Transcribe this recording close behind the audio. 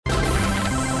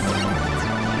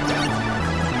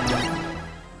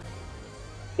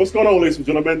What's going on, ladies and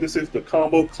gentlemen? This is the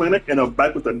Combo Clinic, and I'm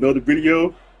back with another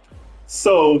video.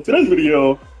 So today's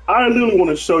video, I literally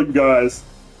want to show you guys,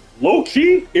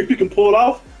 low-key, if you can pull it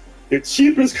off, the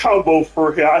cheapest combo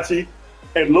for Heihachi,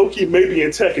 and low-key maybe in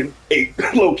Tekken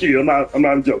 8. Low-key, I'm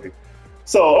not joking.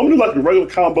 So I'm gonna do like a regular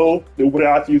combo with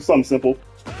Heihachi, something simple.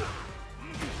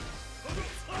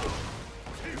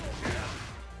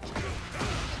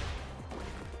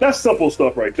 That's simple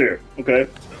stuff right there, okay?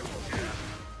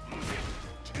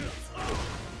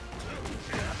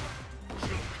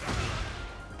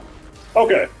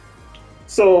 Okay,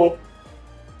 so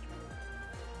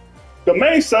the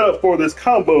main setup for this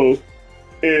combo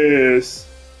is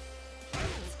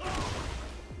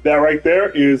that right there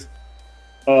is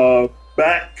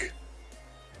back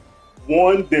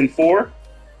 1, then 4.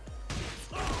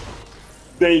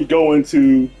 Then you go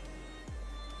into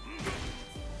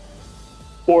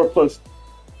 4 plus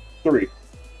 3.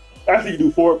 Actually, you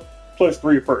do 4 plus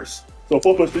 3 first. So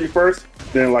 4 plus 3 first,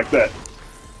 then like that.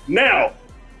 Now,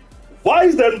 why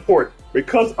is that important?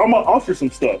 Because I'm gonna offer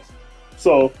some stuff.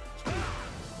 So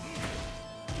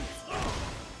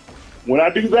when I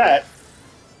do that,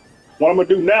 what I'm gonna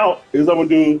do now is I'm gonna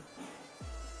do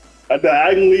a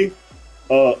diagonally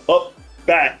up,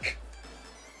 back,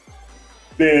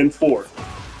 then 4.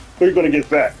 So you're gonna get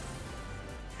that.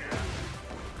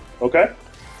 Okay?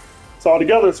 So all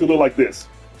together it's gonna look like this.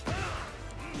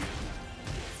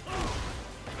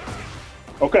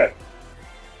 Okay.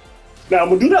 Now I'm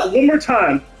gonna do that one more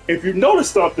time. If you notice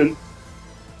something,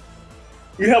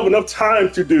 you have enough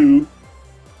time to do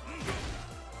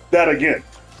that again.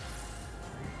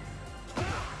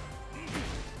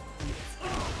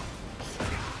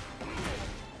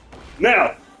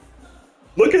 Now,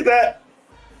 look at that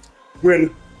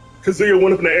when Kazuya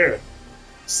went up in the air.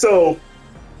 So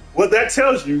what that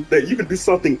tells you that you can do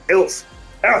something else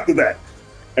after that.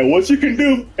 And what you can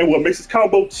do, and what makes this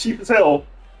combo cheap as hell,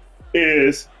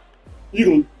 is you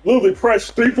can literally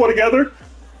press 3, 4 together,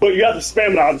 but you have to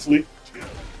spam it obviously.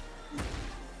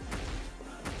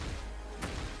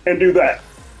 And do that.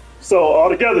 So all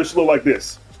together it should look like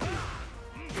this.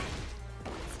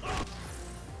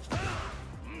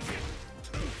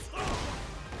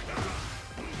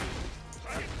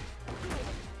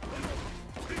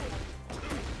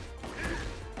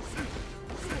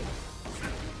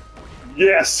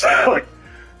 Yes.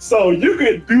 So you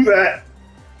can do that.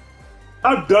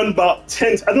 I've done about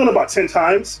 10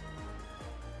 times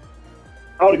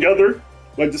altogether,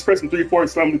 like just pressing 3, 4 and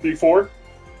slamming 3, 4.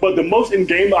 But the most in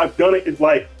game I've done it is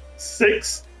like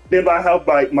 6. Then I have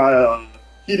like my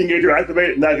heat engager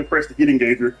activated, and I can press the heat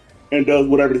engager and does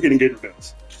whatever the heat engager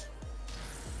does.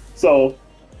 So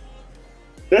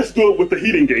let's do it with the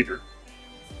heat engager.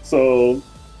 So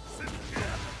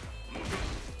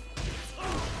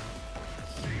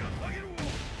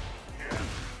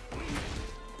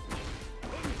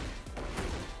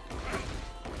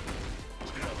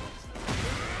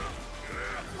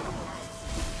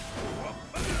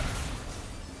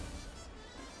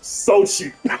so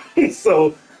cheap.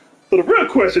 So the real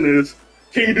question is,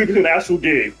 can you do this in an actual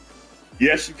game?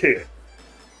 Yes, you can.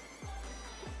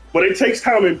 But it takes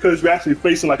time because you're actually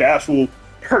facing like an actual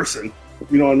person,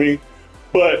 you know what I mean?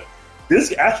 But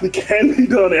this actually can be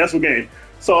done in an actual game.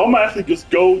 So I'm gonna actually just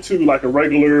go to like a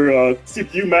regular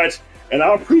CPU match, and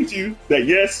I'll prove to you that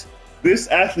yes, this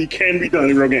actually can be done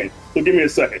in a real game. So give me a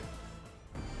second.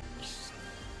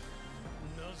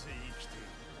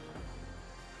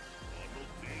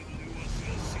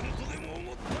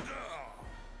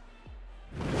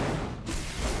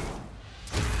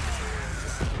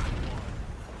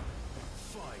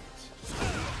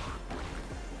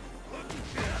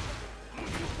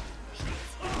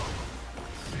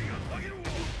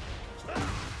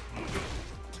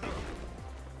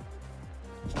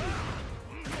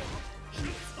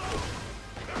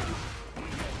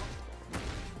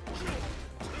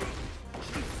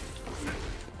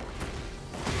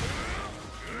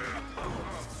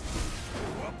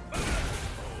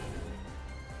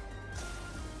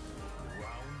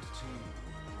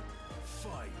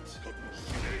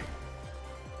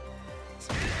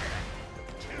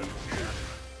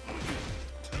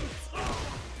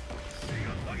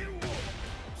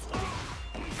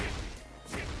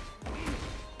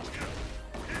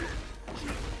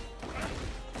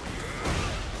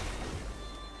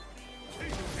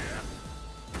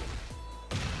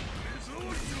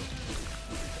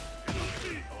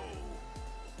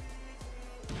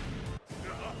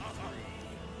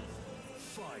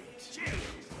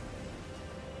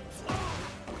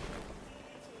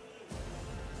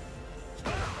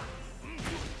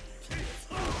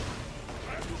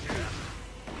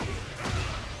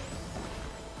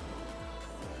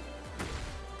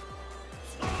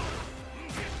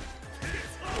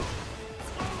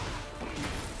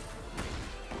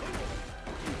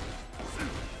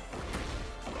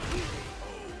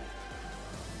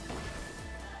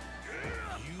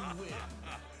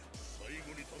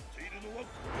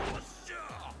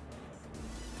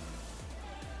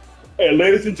 And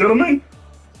ladies and gentlemen,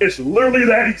 it's literally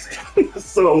that easy.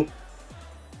 So,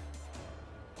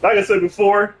 like I said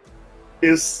before,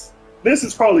 this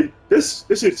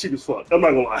shit's cheap as fuck. I'm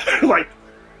not gonna lie. Like,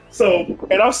 so,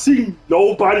 and I've seen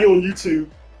nobody on YouTube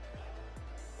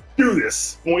do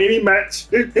this on any match.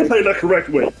 They play it the correct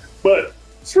way. But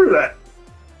screw that.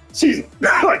 Cheese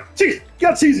them. Like, cheese. You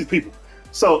gotta cheese these people.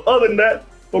 So, other than that,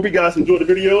 hope you guys enjoyed the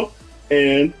video.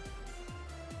 And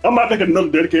I might make another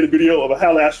dedicated video of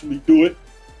how to actually do it.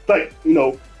 Like, you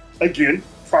know, again,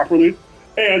 properly.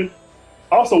 And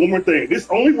also, one more thing. This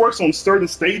only works on certain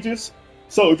stages.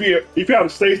 So if you have a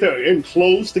stage that are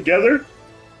enclosed together,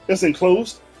 that's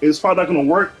enclosed, it's probably not gonna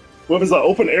work. But if it's an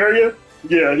open area,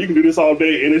 yeah, you can do this all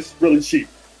day and it's really cheap.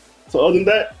 So other than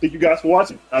that, thank you guys for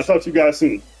watching. I'll talk to you guys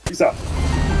soon. Peace out.